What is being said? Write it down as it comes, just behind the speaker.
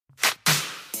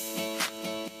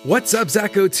What's up,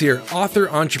 Zach Oates here, author,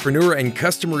 entrepreneur, and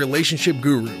customer relationship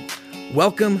guru.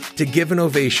 Welcome to Give an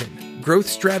Ovation, growth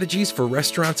strategies for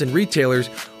restaurants and retailers,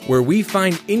 where we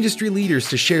find industry leaders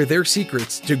to share their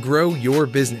secrets to grow your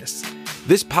business.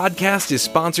 This podcast is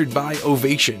sponsored by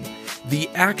Ovation, the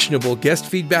actionable guest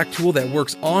feedback tool that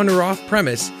works on or off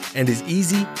premise and is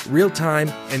easy, real-time,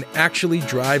 and actually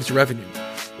drives revenue.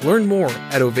 Learn more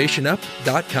at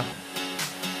ovationup.com.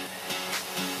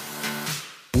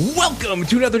 Welcome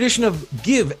to another edition of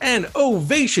Give an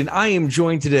Ovation. I am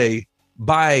joined today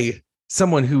by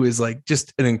someone who is like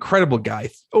just an incredible guy.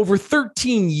 Over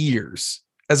 13 years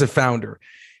as a founder.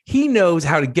 He knows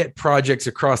how to get projects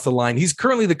across the line. He's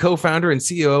currently the co-founder and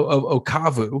CEO of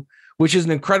Ocavu, which is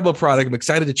an incredible product. I'm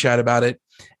excited to chat about it.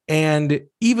 And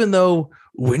even though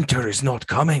winter is not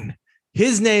coming,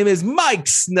 his name is Mike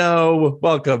Snow.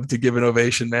 Welcome to Give an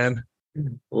Ovation, man.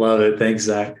 Love it. Thanks,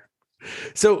 Zach.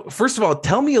 So first of all,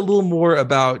 tell me a little more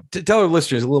tell our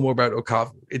listeners a little more about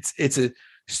Ocavu. It's a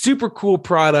super cool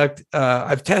product.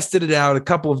 I've tested it out a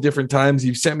couple of different times.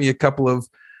 You've sent me a couple of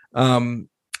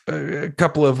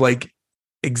like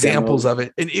examples of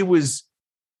it. And it was,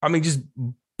 just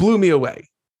blew me away.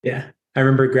 Yeah. I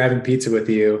remember grabbing pizza with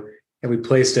you and we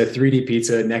placed a 3D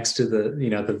pizza next to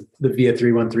the Via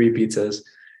 313 pizzas.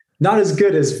 Not as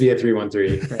good as Via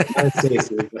 313. Right? Not as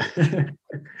tasty,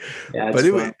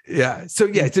 So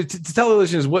to tell the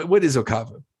listeners, what is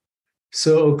Ocavu?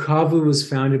 So Ocavu was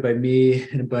founded by me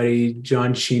and a buddy,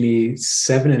 John Cheney,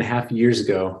 7.5 years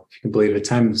ago. If you can believe it,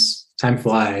 time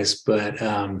flies. But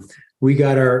we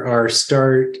got our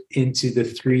start into the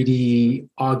 3D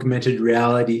augmented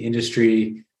reality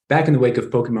industry back in the wake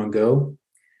of Pokemon Go.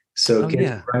 So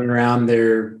kids running around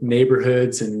their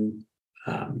neighborhoods and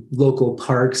local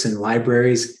parks and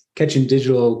libraries, catching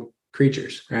digital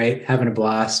creatures, right? Having a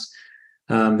blast.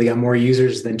 They got more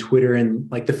users than Twitter in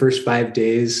like the first 5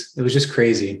 days. It was just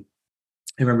crazy.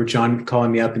 I remember John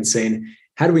calling me up and saying,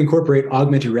 how do we incorporate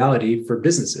augmented reality for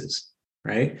businesses,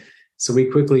 right? So we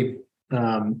quickly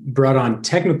brought on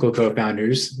technical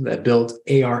co-founders that built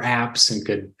AR apps and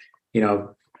could,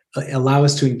 allow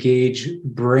us to engage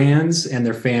brands and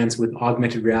their fans with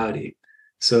augmented reality.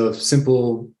 So a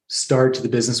simple start to the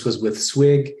business was with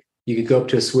Swig. You could go up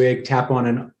to a Swig, tap on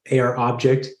an AR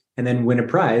object, and then win a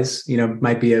prize.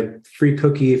 Might be a free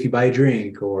cookie if you buy a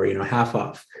drink, or half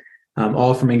off.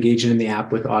 All from engaging in the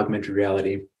app with augmented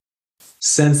reality.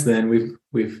 Since then,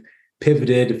 we've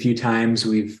pivoted a few times.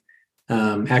 We've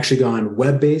actually gone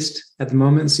web-based at the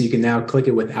moment, so you can now click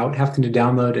it without having to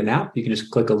download an app. You can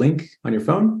just click a link on your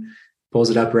phone, pulls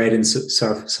it up right in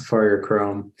Safari or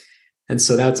Chrome. And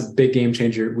so that's a big game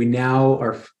changer. We now,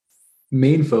 our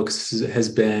main focus has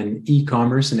been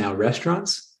e-commerce and now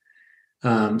restaurants.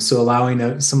 So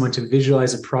allowing someone to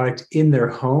visualize a product in their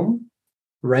home,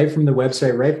 right from the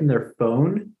website, right from their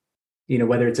phone,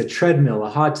 whether it's a treadmill, a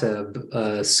hot tub,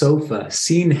 a sofa,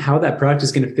 seeing how that product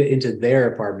is going to fit into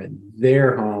their apartment,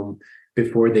 their home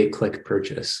before they click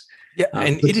purchase. Yeah.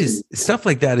 And it is stuff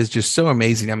like that is just so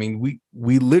amazing.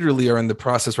 We literally are in the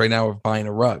process right now of buying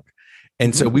a rug.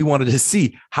 And so we wanted to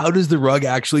see, how does the rug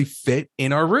actually fit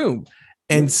in our room?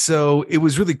 And so it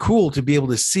was really cool to be able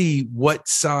to see what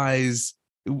size,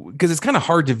 because it's kind of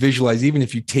hard to visualize, even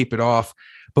if you tape it off,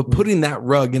 but putting that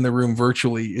rug in the room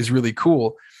virtually is really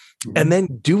cool. And then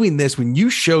doing this, when you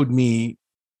showed me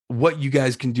what you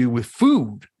guys can do with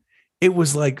food, it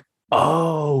was like,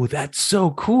 oh, that's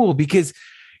so cool, because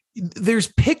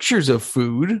there's pictures of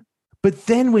food, but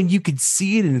then when you could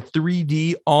see it in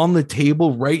 3D on the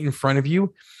table right in front of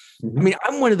you,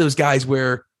 I'm one of those guys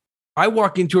where I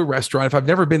walk into a restaurant, if I've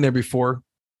never been there before,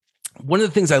 one of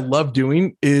the things I love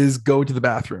doing is go to the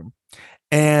bathroom.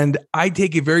 And I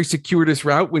take a very circuitous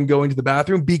route when going to the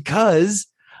bathroom, because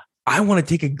I want to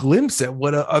take a glimpse at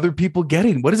what other people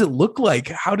getting. What does it look like?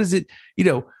 How does it,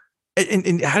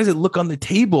 and how does it look on the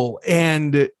table?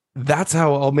 And that's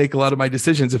how I'll make a lot of my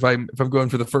decisions if I'm going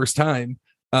for the first time.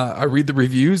 I read the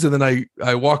reviews and then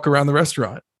I walk around the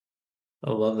restaurant.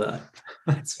 I love that.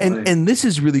 And this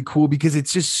is really cool because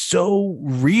it's just so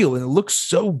real and it looks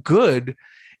so good.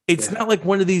 It's not like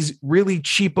one of these really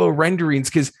cheapo renderings,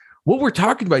 because what we're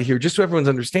talking about here, just so everyone's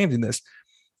understanding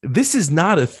this is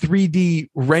not a 3D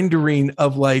rendering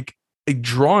of like a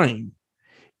drawing.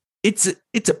 It's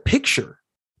a picture.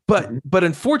 But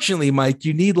unfortunately, Mike,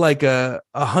 you need like a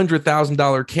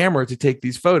 $100,000 camera to take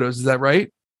these photos. Is that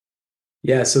right?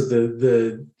 Yeah. So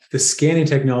the scanning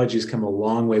technology has come a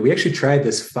long way. We actually tried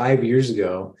this 5 years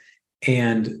ago,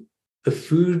 and the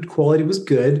food quality was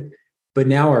good, but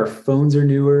now our phones are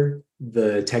newer.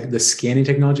 The scanning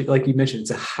technology, like you mentioned,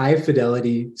 it's a high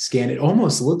fidelity scan. It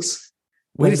almost looks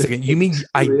Wait a second. You mean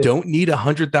I don't need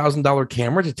 $100,000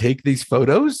 camera to take these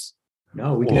photos?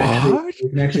 No, we can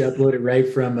actually upload it right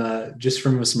from just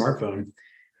from a smartphone.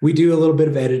 We do a little bit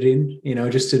of editing,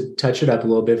 just to touch it up a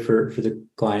little bit for the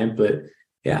client. But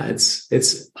yeah,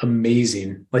 it's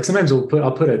amazing. Like sometimes I'll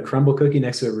put a crumble cookie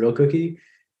next to a real cookie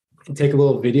and take a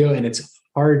little video, and it's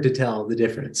hard to tell the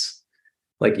difference.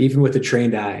 Like even with a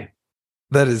trained eye.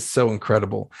 That is so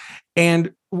incredible.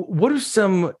 And what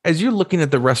are as you're looking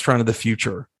at the restaurant of the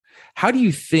future, how do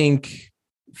you think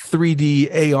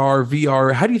 3D, AR,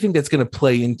 VR, how do you think that's going to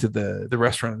play into the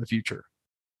restaurant of the future?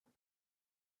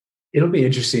 It'll be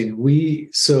interesting.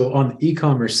 So on the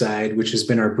e-commerce side, which has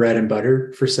been our bread and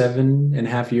butter for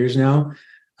 7.5 years now,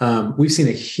 we've seen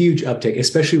a huge uptick,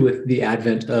 especially with the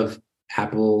advent of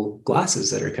Apple glasses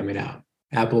that are coming out,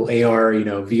 Apple AR,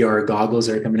 VR goggles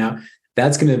that are coming out.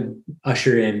 That's going to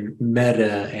usher in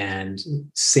Meta and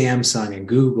Samsung and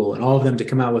Google and all of them to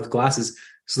come out with glasses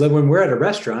so that when we're at a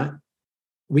restaurant,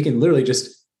 we can literally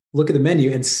just look at the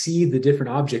menu and see the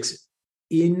different objects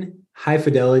in high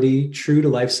fidelity, true to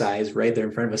life size right there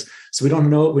in front of us. So we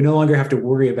no longer have to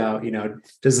worry about,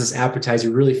 does this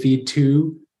appetizer really feed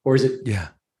 2 or is it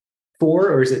 4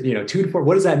 or is it, 2 to 4?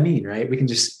 What does that mean? Right.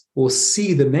 We'll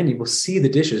see the menu. We'll see the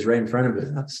dishes right in front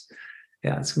of us.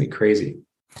 It's going to be crazy.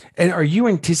 And are you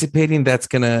anticipating that's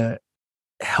going to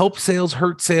help sales,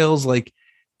 hurt sales? Like,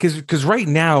 because right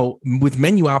now with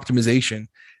menu optimization,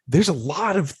 there's a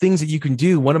lot of things that you can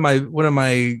do. One of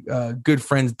my good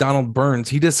friends, Donald Burns,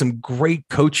 he does some great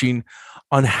coaching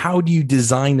on how do you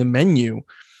design a menu.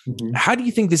 Mm-hmm. How do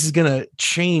you think this is going to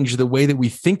change the way that we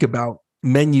think about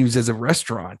menus as a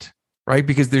restaurant? Right?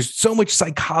 Because there's so much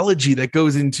psychology that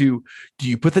goes into, do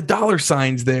you put the dollar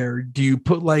signs there? Do you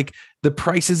put like the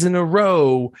prices in a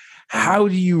row? How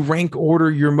do you rank order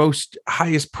your most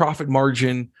highest profit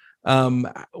margin?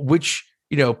 Which,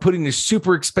 putting a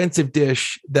super expensive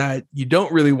dish that you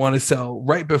don't really want to sell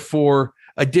right before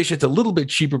a dish that's a little bit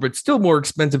cheaper, but still more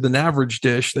expensive than average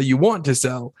dish that you want to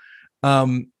sell.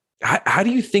 How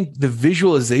do you think the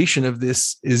visualization of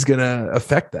this is going to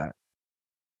affect that?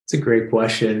 It's a great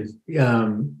question.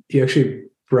 You actually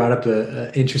brought up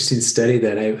an interesting study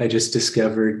that I just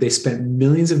discovered. They spent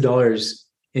millions of dollars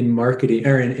in marketing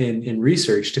or in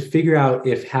research to figure out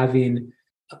if having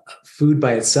food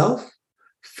by itself,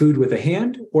 food with a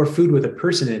hand, or food with a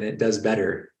person in it does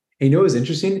better. And what's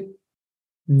interesting?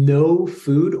 No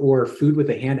food or food with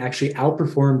a hand actually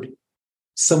outperformed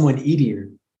someone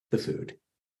eating the food.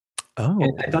 Oh,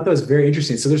 and I thought that was very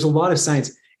interesting. So there's a lot of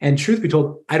science. And truth be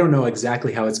told, I don't know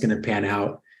exactly how it's going to pan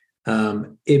out.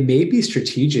 It may be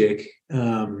strategic.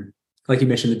 Like you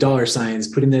mentioned, the dollar signs,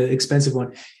 putting the expensive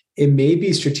one. It may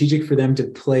be strategic for them to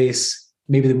place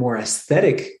maybe the more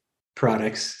aesthetic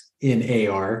products in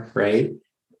AR, right?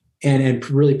 And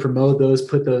really promote those,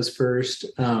 put those first.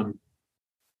 To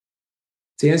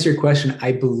answer your question,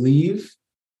 I believe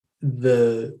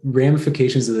the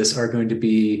ramifications of this are going to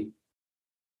be,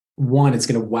 one, it's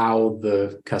going to wow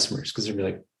the customers because they're going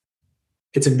to be like,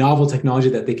 it's a novel technology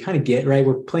that they kind of get, right?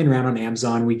 We're playing around on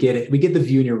Amazon. We get it. We get the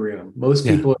view in your room. Most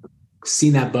people have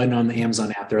seen that button on the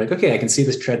Amazon app. They're like, okay, I can see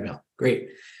this treadmill. Great.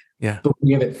 Yeah. But when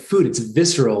you have it food, it's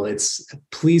visceral. It's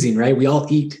pleasing, right? We all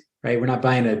eat, right? We're not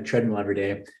buying a treadmill every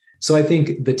day. So I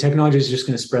think the technology is just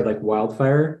going to spread like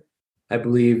wildfire. I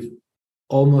believe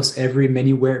almost every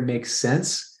menu where it makes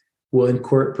sense will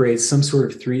incorporate some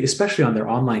sort of 3D, especially on their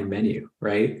online menu,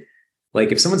 right?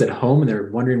 Like if someone's at home and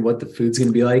they're wondering what the food's going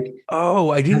to be like. Oh,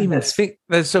 I didn't even think.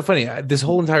 That's so funny. This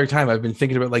whole entire time I've been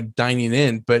thinking about like dining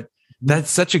in, but that's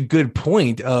such a good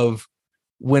point of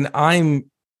when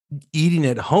I'm eating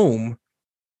at home,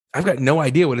 I've got no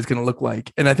idea what it's going to look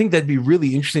like. And I think that'd be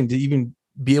really interesting to even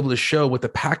be able to show what the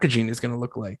packaging is going to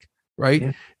look like. Right.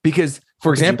 Yeah. Because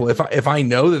for example, if I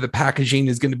know that the packaging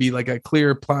is going to be like a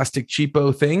clear plastic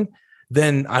cheapo thing,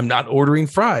 then I'm not ordering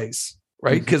fries.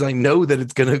 Right. Because I know that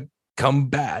it's going to come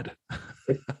bad.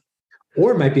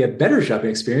 Or it might be a better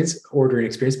shopping ordering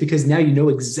experience, because now you know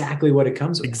exactly what it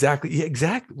comes with. Exactly. Yeah,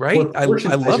 exactly. Right. I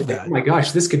love that. Oh my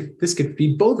gosh, this could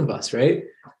feed both of us, right?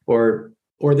 Or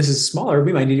this is smaller.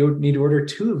 We might need to order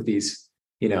 2 of these,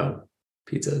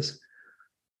 pizzas.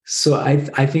 So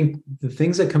I think the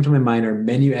things that come to my mind are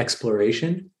menu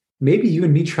exploration. Maybe you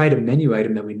and me tried a menu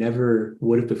item that we never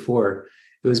would have before.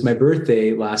 It was my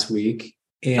birthday last week.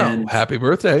 And happy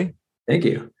birthday. Thank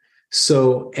you.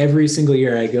 So every single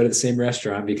year I go to the same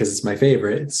restaurant because it's my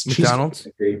favorite. It's McDonald's.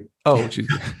 Oh, geez.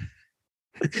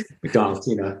 McDonald's,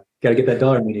 got to get that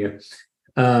dollar menu.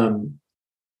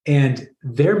 And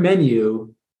their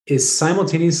menu is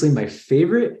simultaneously my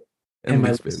favorite and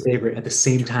my least favorite at the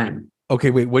same time. Okay,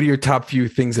 wait. What are your top few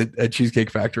things at Cheesecake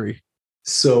Factory?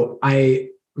 So I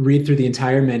read through the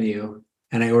entire menu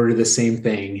and I order the same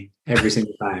thing every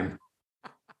single time.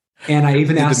 And I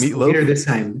even Is it asked the the waiter meatloaf? this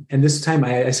time. And this time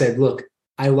I said, look,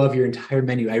 I love your entire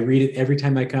menu. I read it every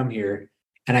time I come here.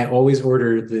 And I always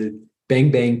order the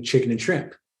bang bang chicken and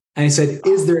shrimp. And I said,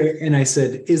 is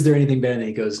there anything better? And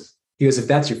he goes, if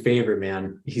that's your favorite,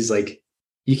 man, he's like,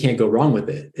 you can't go wrong with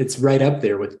it. It's right up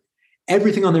there with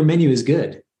everything on their menu is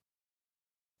good.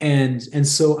 And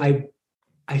so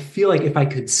I feel like if I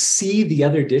could see the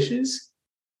other dishes,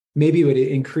 maybe it would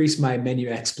increase my menu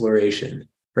exploration,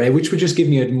 right? Which would just give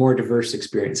me a more diverse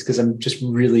experience because I'm just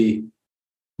really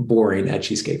boring at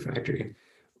Cheesecake Factory.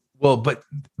 Well, but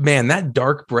man, that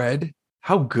dark bread,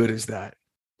 how good is that?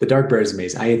 The dark bread is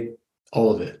amazing. I ate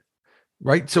all of it.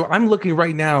 Right. So I'm looking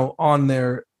right now on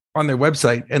their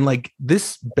website, and like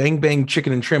this bang bang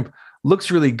chicken and shrimp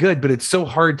looks really good, but it's so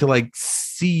hard to like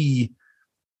see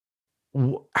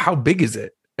how big is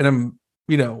it, and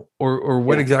or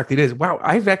what exactly it is. Wow,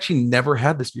 I've actually never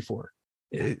had this before.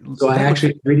 So I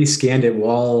actually 3D scanned it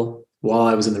while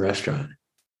I was in the restaurant.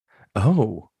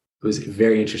 Oh, it was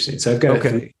very interesting. So I've got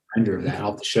a render of that.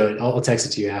 I'll have to show it. I'll text it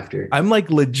to you after. I'm like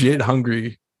legit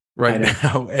hungry right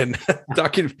now, and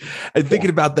thinking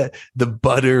about the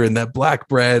butter and that black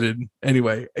bread. And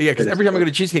anyway, yeah, because every time I go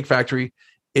to Cheesecake Factory,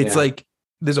 it's like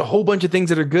there's a whole bunch of things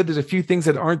that are good. There's a few things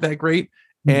that aren't that great.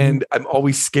 And I'm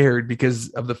always scared because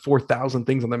of the 4,000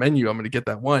 things on the menu. I'm going to get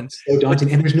that one. So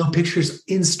daunting. And there's no pictures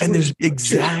in store. And there's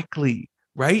exactly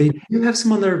right. They do have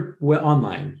some on their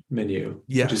online menu.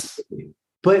 Yes.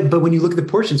 But when you look at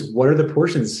the portions, what are the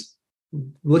portions?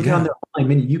 Looking on their online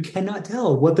menu, you cannot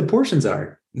tell what the portions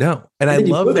are. No. And I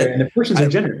love that. And the portions are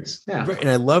generous. Yeah. Right, and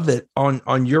I love that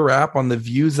on your app, on the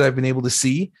views that I've been able to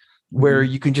see, where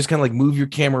you can just kind of like move your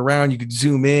camera around, you could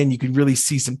zoom in, you can really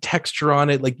see some texture on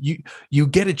it. Like you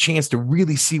get a chance to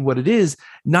really see what it is,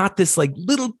 not this like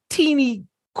little teeny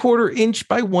 1/4 inch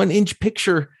by 1 inch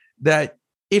picture that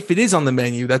if it is on the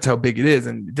menu, that's how big it is.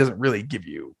 And it doesn't really give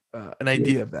you an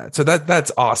idea of that. So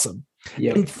that's awesome.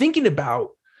 Yep. And thinking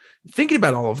about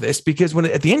all of this, because when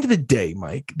at the end of the day,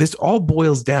 Mike, this all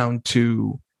boils down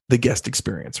to the guest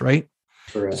experience, right?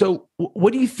 Correct. So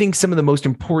what do you think some of the most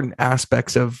important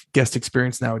aspects of guest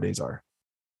experience nowadays are?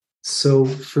 So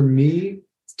for me,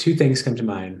 2 things come to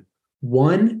mind.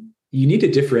 One, you need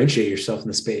to differentiate yourself in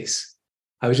the space.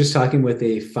 I was just talking with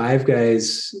a Five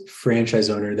Guys franchise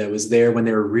owner that was there when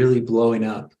they were really blowing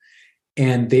up,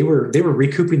 and they were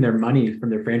recouping their money from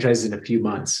their franchises in a few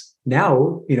months.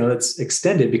 Now, it's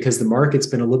extended because the market's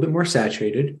been a little bit more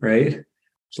saturated, right?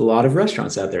 There's a lot of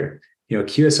restaurants out there.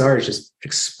 QSR has just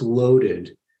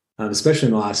exploded, especially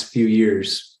in the last few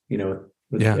years,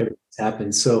 with everything that's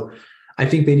happened. So I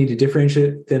think they need to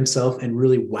differentiate themselves and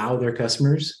really wow their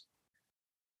customers,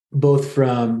 both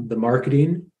from the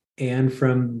marketing and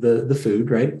from the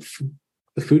food, right?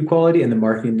 The food quality and the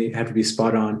marketing, they have to be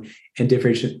spot on and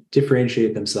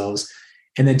differentiate themselves.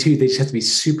 And then 2, they just have to be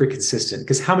super consistent,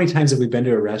 because how many times have we been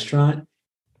to a restaurant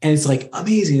and it's like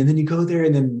amazing, and then you go there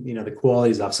and then, the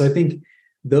quality is off. So I think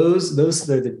those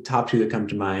are the top 2 that come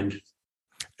to mind.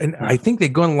 And I think that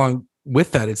going along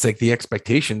with that, it's like the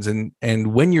expectations.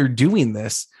 And when you're doing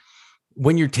this,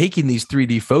 when you're taking these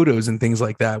 3D photos and things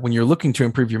like that, when you're looking to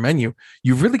improve your menu,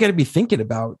 you've really got to be thinking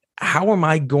about, how am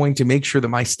I going to make sure that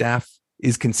my staff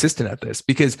is consistent at this?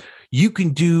 Because you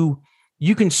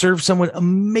can serve someone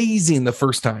amazing the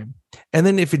first time, and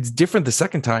then if it's different the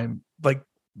second time, like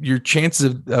your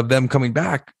chances of them coming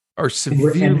back are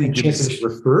severely chances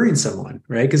of referring someone,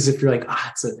 right? Because if you're like,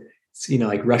 it's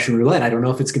like Russian roulette, I don't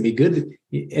know if it's going to be good.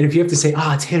 And if you have to say,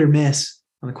 it's hit or miss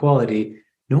on the quality,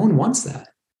 no one wants that.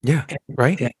 Yeah.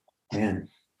 Right. Yeah, man.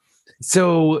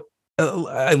 So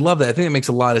I love that. I think it makes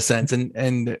a lot of sense.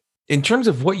 And in terms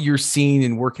of what you're seeing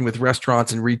and working with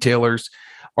restaurants and retailers,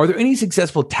 are there any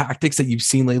successful tactics that you've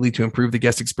seen lately to improve the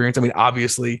guest experience? I mean,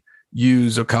 obviously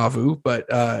use Ocavu, but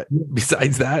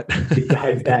besides that,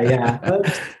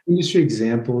 industry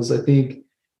examples. I think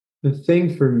the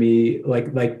thing for me,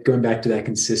 like going back to that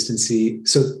consistency.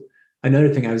 So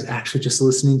another thing, I was actually just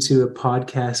listening to a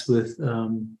podcast with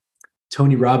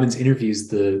Tony Robbins interviews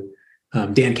the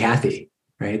Dan Cathy,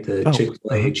 right? The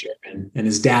Chick-fil-A chairman, and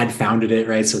his dad founded it,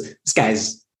 right? So this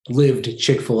guy's lived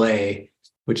Chick-fil-A,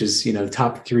 which is,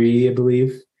 top 3, I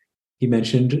believe he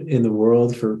mentioned in the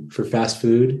world for fast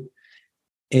food.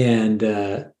 And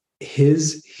it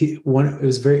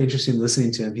was very interesting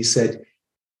listening to him. He said,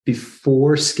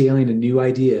 before scaling a new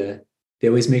idea, they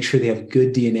always make sure they have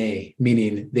good DNA,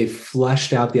 meaning they've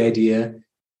fleshed out the idea.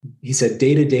 He said,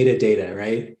 data,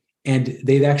 right? And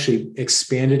they've actually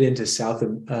expanded into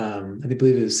I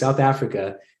believe it was South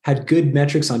Africa. had good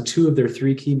metrics on 2 of their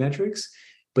 3 key metrics,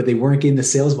 but they weren't getting the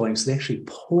sales volume. So they actually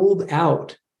pulled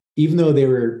out, even though they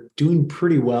were doing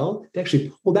pretty well, they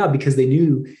actually pulled out because they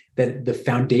knew that the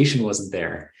foundation wasn't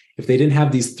there. If they didn't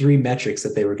have these 3 metrics,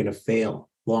 that they were going to fail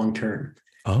long-term.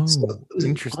 Oh, so it was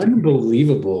interesting. An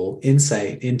unbelievable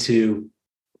insight into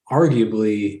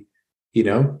arguably,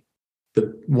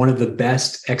 one of the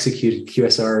best executed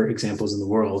QSR examples in the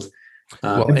world.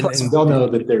 And plus, we all know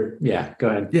that go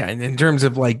ahead. Yeah. And in terms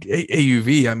of like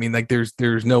AUV, I mean, like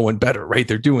there's no one better, right?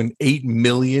 They're doing 8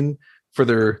 million for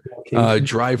their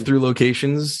drive-through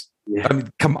locations. Yeah. I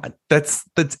mean, come on, that's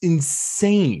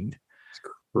insane. It's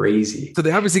crazy. So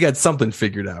they obviously got something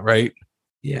figured out, right?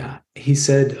 Yeah. He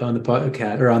said on the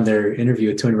podcast or on their interview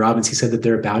with Tony Robbins, he said that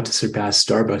they're about to surpass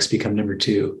Starbucks, become number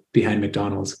 2 behind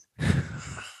McDonald's.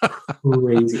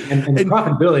 Crazy. And the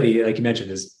profitability, like you mentioned,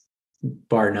 is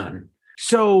bar none.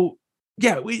 So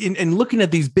yeah, and looking at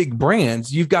these big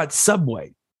brands, you've got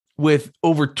Subway with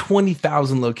over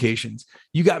 20,000 locations.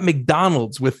 You got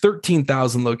McDonald's with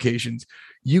 13,000 locations.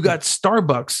 You got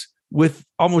Starbucks with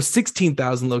almost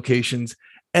 16,000 locations.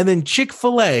 And then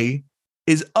Chick-fil-A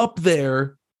is up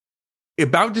there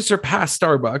about to surpass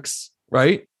Starbucks,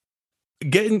 right?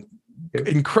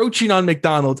 Encroaching on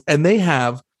McDonald's, and they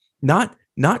have not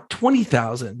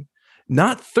 20,000,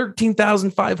 not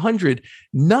 13,500,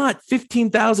 not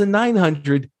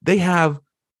 15,900. They have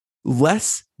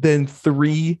less than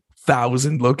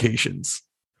 3,000 locations.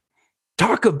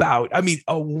 Talk about, I mean,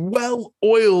 a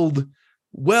well-oiled,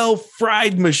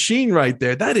 well-fried machine right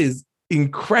there. That is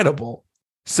incredible.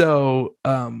 So,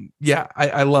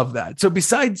 I love that. So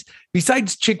besides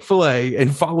Chick-fil-A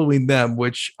and following them,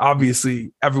 which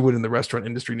obviously everyone in the restaurant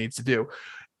industry needs to do,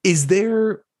 is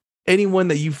there anyone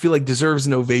that you feel like deserves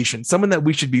an ovation? Someone that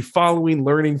we should be following,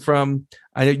 learning from?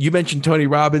 I know you mentioned Tony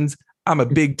Robbins. I'm a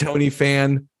big Tony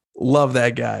fan. Love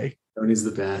that guy. Tony's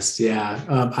the best. Yeah.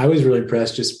 I was really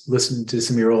impressed just listening to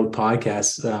some of your old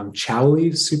podcasts.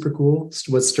 Chowley, super cool.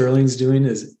 What Sterling's doing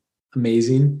is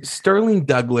amazing. Sterling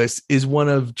Douglas is one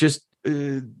of just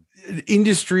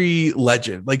industry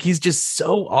legend. Like he's just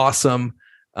so awesome.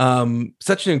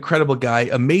 Such an incredible guy,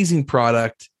 amazing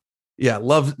product. Yeah.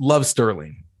 Love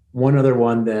Sterling. One other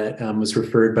one that was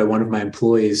referred by one of my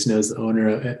employees, knows the owner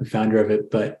and founder of it,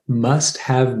 but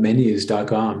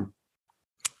musthavemenus.com.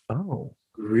 Oh,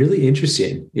 really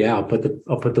interesting. Yeah. I'll put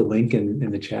the link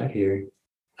in the chat here.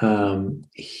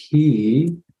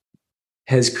 He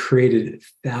has created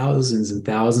thousands and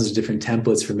thousands of different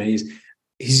templates for menus.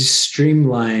 He's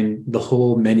streamlined the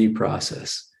whole menu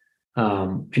process.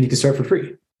 And you can start for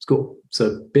free. It's cool.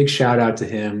 So big shout out to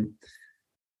him.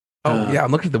 Oh, yeah.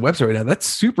 I'm looking at the website right now. That's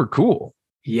super cool.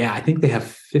 Yeah. I think they have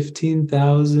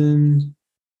 15,000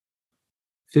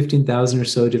 or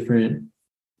so different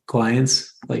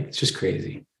clients. Like, it's just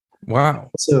crazy.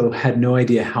 Wow. So had no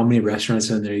idea how many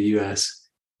restaurants are in the US,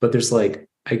 but there's like,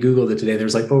 I Googled it today.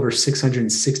 There's like over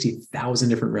 660,000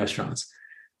 different restaurants.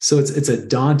 So it's a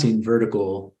daunting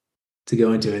vertical to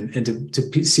go into, and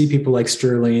to see people like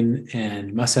Sterling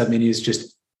and Must Have Menus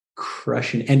just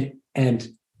crushing. And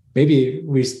maybe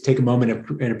we take a moment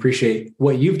and appreciate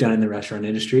what you've done in the restaurant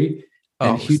industry.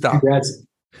 And huge congrats.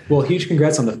 Well, huge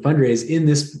congrats on the fundraise in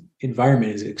this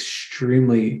environment is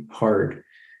extremely hard.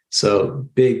 So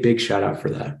big shout out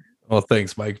for that. Well,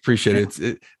 thanks, Mike. Appreciate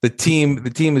it. The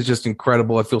team is just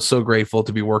incredible. I feel so grateful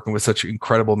to be working with such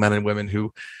incredible men and women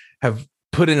who have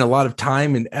put in a lot of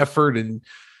time and effort and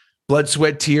blood,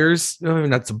 sweat, tears.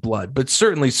 Not some blood, but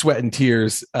certainly sweat and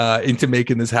tears into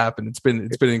making this happen. It's been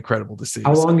incredible to see.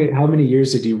 How many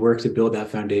years did you work to build that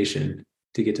foundation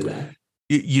to get to that?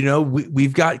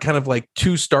 We've got kind of like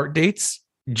 2 start dates.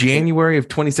 January of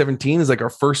 2017 is like our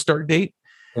first start date.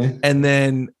 Okay. And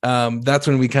then that's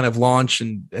when we kind of launched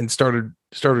and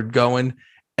started going.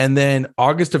 And then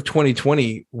August of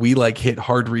 2020, we like hit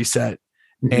hard reset,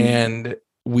 and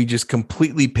we just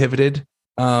completely pivoted.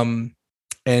 And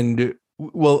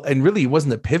really it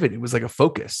wasn't a pivot. It was like a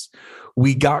focus.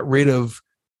 We got rid of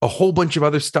a whole bunch of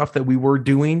other stuff that we were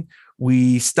doing.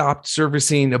 We stopped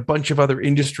servicing a bunch of other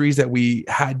industries that we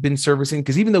had been servicing,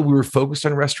 because even though we were focused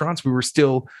on restaurants, we were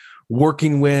still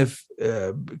working with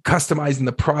customizing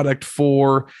the product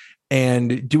for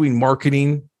and doing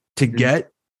marketing to get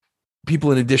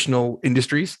people in additional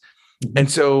industries.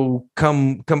 And so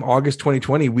come August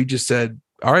 2020, we just said,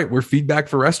 all right, we're feedback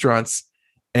for restaurants.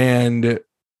 And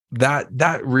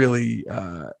that really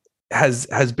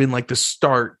has been like the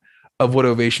start of what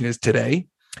Ovation is today.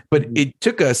 But it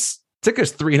took us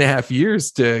 3.5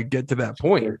 years to get to that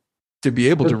point to be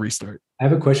able to restart. I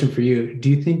have a question for you. Do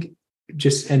you think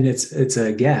and it's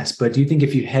a guess, but do you think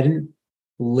if you hadn't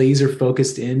laser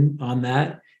focused in on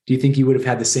that, do you think you would have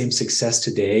had the same success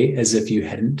today as if you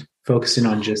hadn't focused in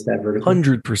on just that vertical?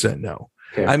 100% no.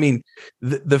 Okay. I mean,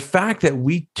 the fact that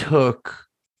we took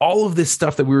all of this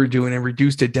stuff that we were doing and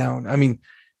reduced it down. I mean,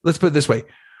 let's put it this way.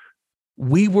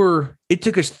 It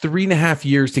took us 3.5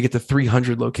 years to get to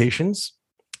 300 locations.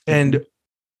 And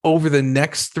over the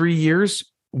next 3 years,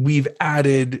 we've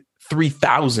added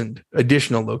 3,000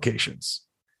 additional locations,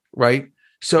 right?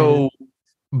 So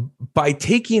by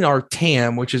taking our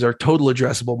TAM, which is our total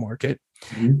addressable market,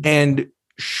 and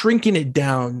shrinking it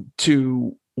down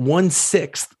to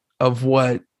 1/6 of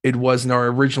what it was in our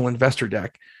original investor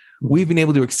deck, we've been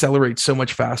able to accelerate so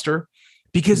much faster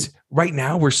because right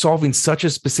now we're solving such a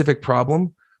specific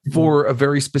problem for a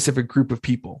very specific group of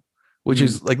people, which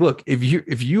is like, look, if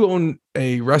you own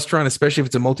a restaurant, especially if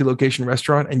it's a multi-location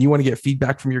restaurant and you want to get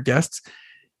feedback from your guests,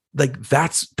 like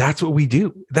that's what we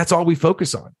do. That's all we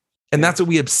focus on. And that's what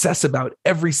we obsess about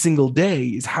every single day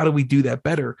is how do we do that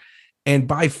better? And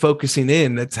by focusing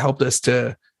in, that's helped us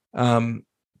to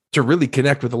really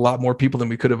connect with a lot more people than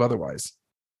we could have otherwise.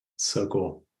 So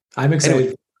cool. I'm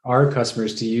excited for our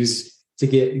customers to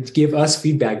give us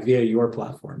feedback via your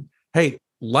platform. Hey,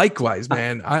 likewise,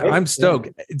 man. I'm stoked.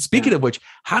 And speaking of which,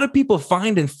 how do people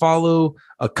find and follow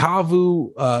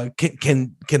Ocavu?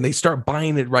 Can they start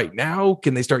buying it right now?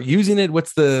 Can they start using it?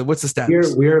 What's the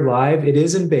status? We're live. It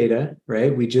is in beta,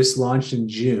 right? We just launched in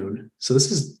June. So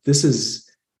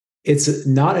it's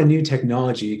not a new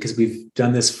technology because we've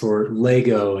done this for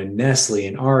Lego and Nestle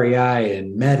and REI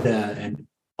and Meta and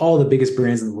all the biggest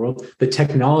brands in the world. The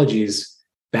technology is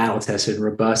battle tested and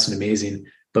robust and amazing.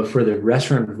 But for the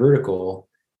restaurant vertical,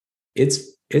 it's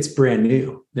brand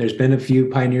new. There's been a few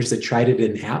pioneers that tried it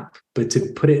in app, but to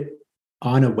put it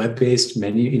on a web-based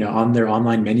menu, on their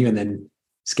online menu and then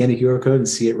scan the QR code and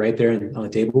see it right there on the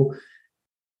table,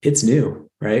 it's new,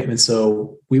 right? And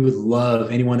so we would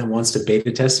love anyone that wants to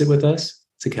beta test it with us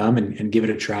to come and give it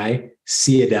a try,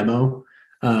 see a demo.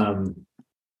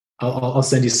 I'll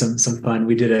send you some fun.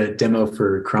 We did a demo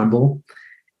for Crumble,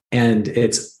 and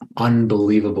it's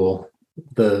unbelievable.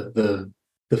 The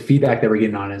feedback that we're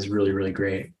getting on is really, really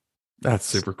great. That's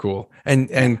super cool.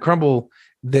 And Crumble,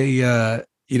 they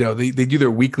do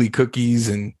their weekly cookies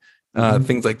and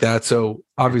things like that. So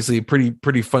obviously a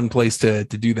pretty fun place to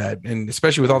do that. And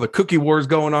especially with all the cookie wars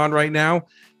going on right now,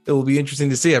 it will be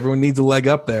interesting to see. Everyone needs a leg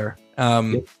up there.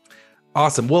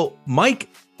 Awesome. Well, Mike,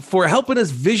 for helping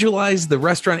us visualize the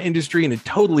restaurant industry in a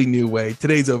totally new way,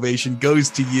 today's ovation goes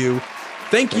to you.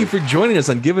 Thank you for joining us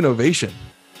on Give an Ovation.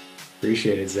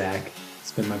 Appreciate it, Zach.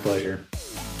 It's been my pleasure.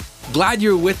 Glad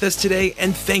you're with us today,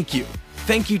 and thank you.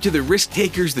 Thank you to the risk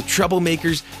takers, the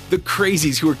troublemakers, the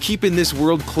crazies who are keeping this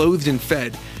world clothed and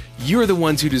fed. You're the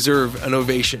ones who deserve an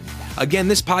ovation. Again,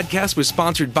 this podcast was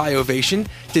sponsored by Ovation.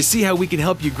 To see how we can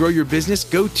help you grow your business,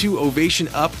 go to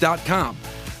ovationup.com.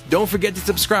 Don't forget to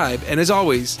subscribe, and as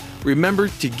always, remember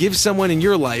to give someone in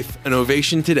your life an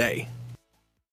ovation today.